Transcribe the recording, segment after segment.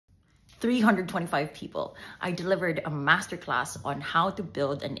325 people. I delivered a masterclass on how to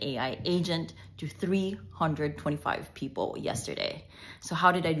build an AI agent to 325 people yesterday. So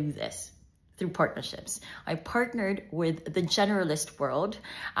how did I do this? Through partnerships. I partnered with the Generalist World.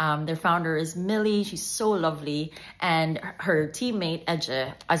 Their founder is Millie. She's so lovely. And her teammate, Edge,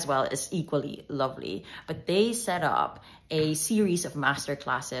 as well, is equally lovely. But they set up a series of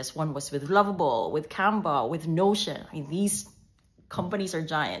masterclasses. One was with Lovable, with Canva, with Notion. I mean, these companies are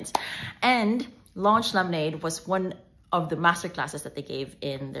giants. And Launch Lemonade was one of the masterclasses that they gave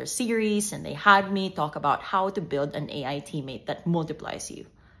in their series. And they had me talk about how to build an AI teammate that multiplies you.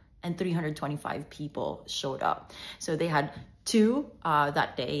 And 325 people showed up. So they had two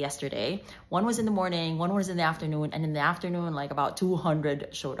that day, yesterday. One was in the morning, one was in the afternoon, and in the afternoon, like about 200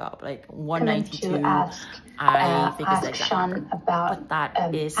 showed up, like 192. I think it's the exact number. But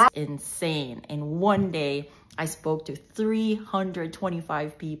that is insane. In one day, I spoke to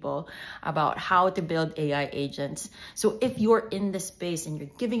 325 people about how to build AI agents. So if you're in this space and you're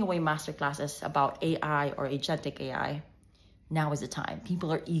giving away masterclasses about AI or agentic AI, now is the time.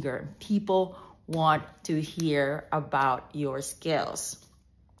 People are eager. People want to hear about your skills.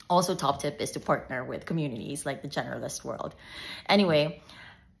 Also, top tip is to partner with communities like the Generalist World. Anyway,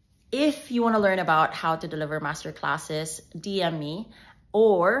 if you want to learn about how to deliver masterclasses, DM me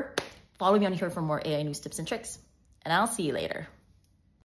or follow me on here for more AI news tips and tricks. And I'll see you later.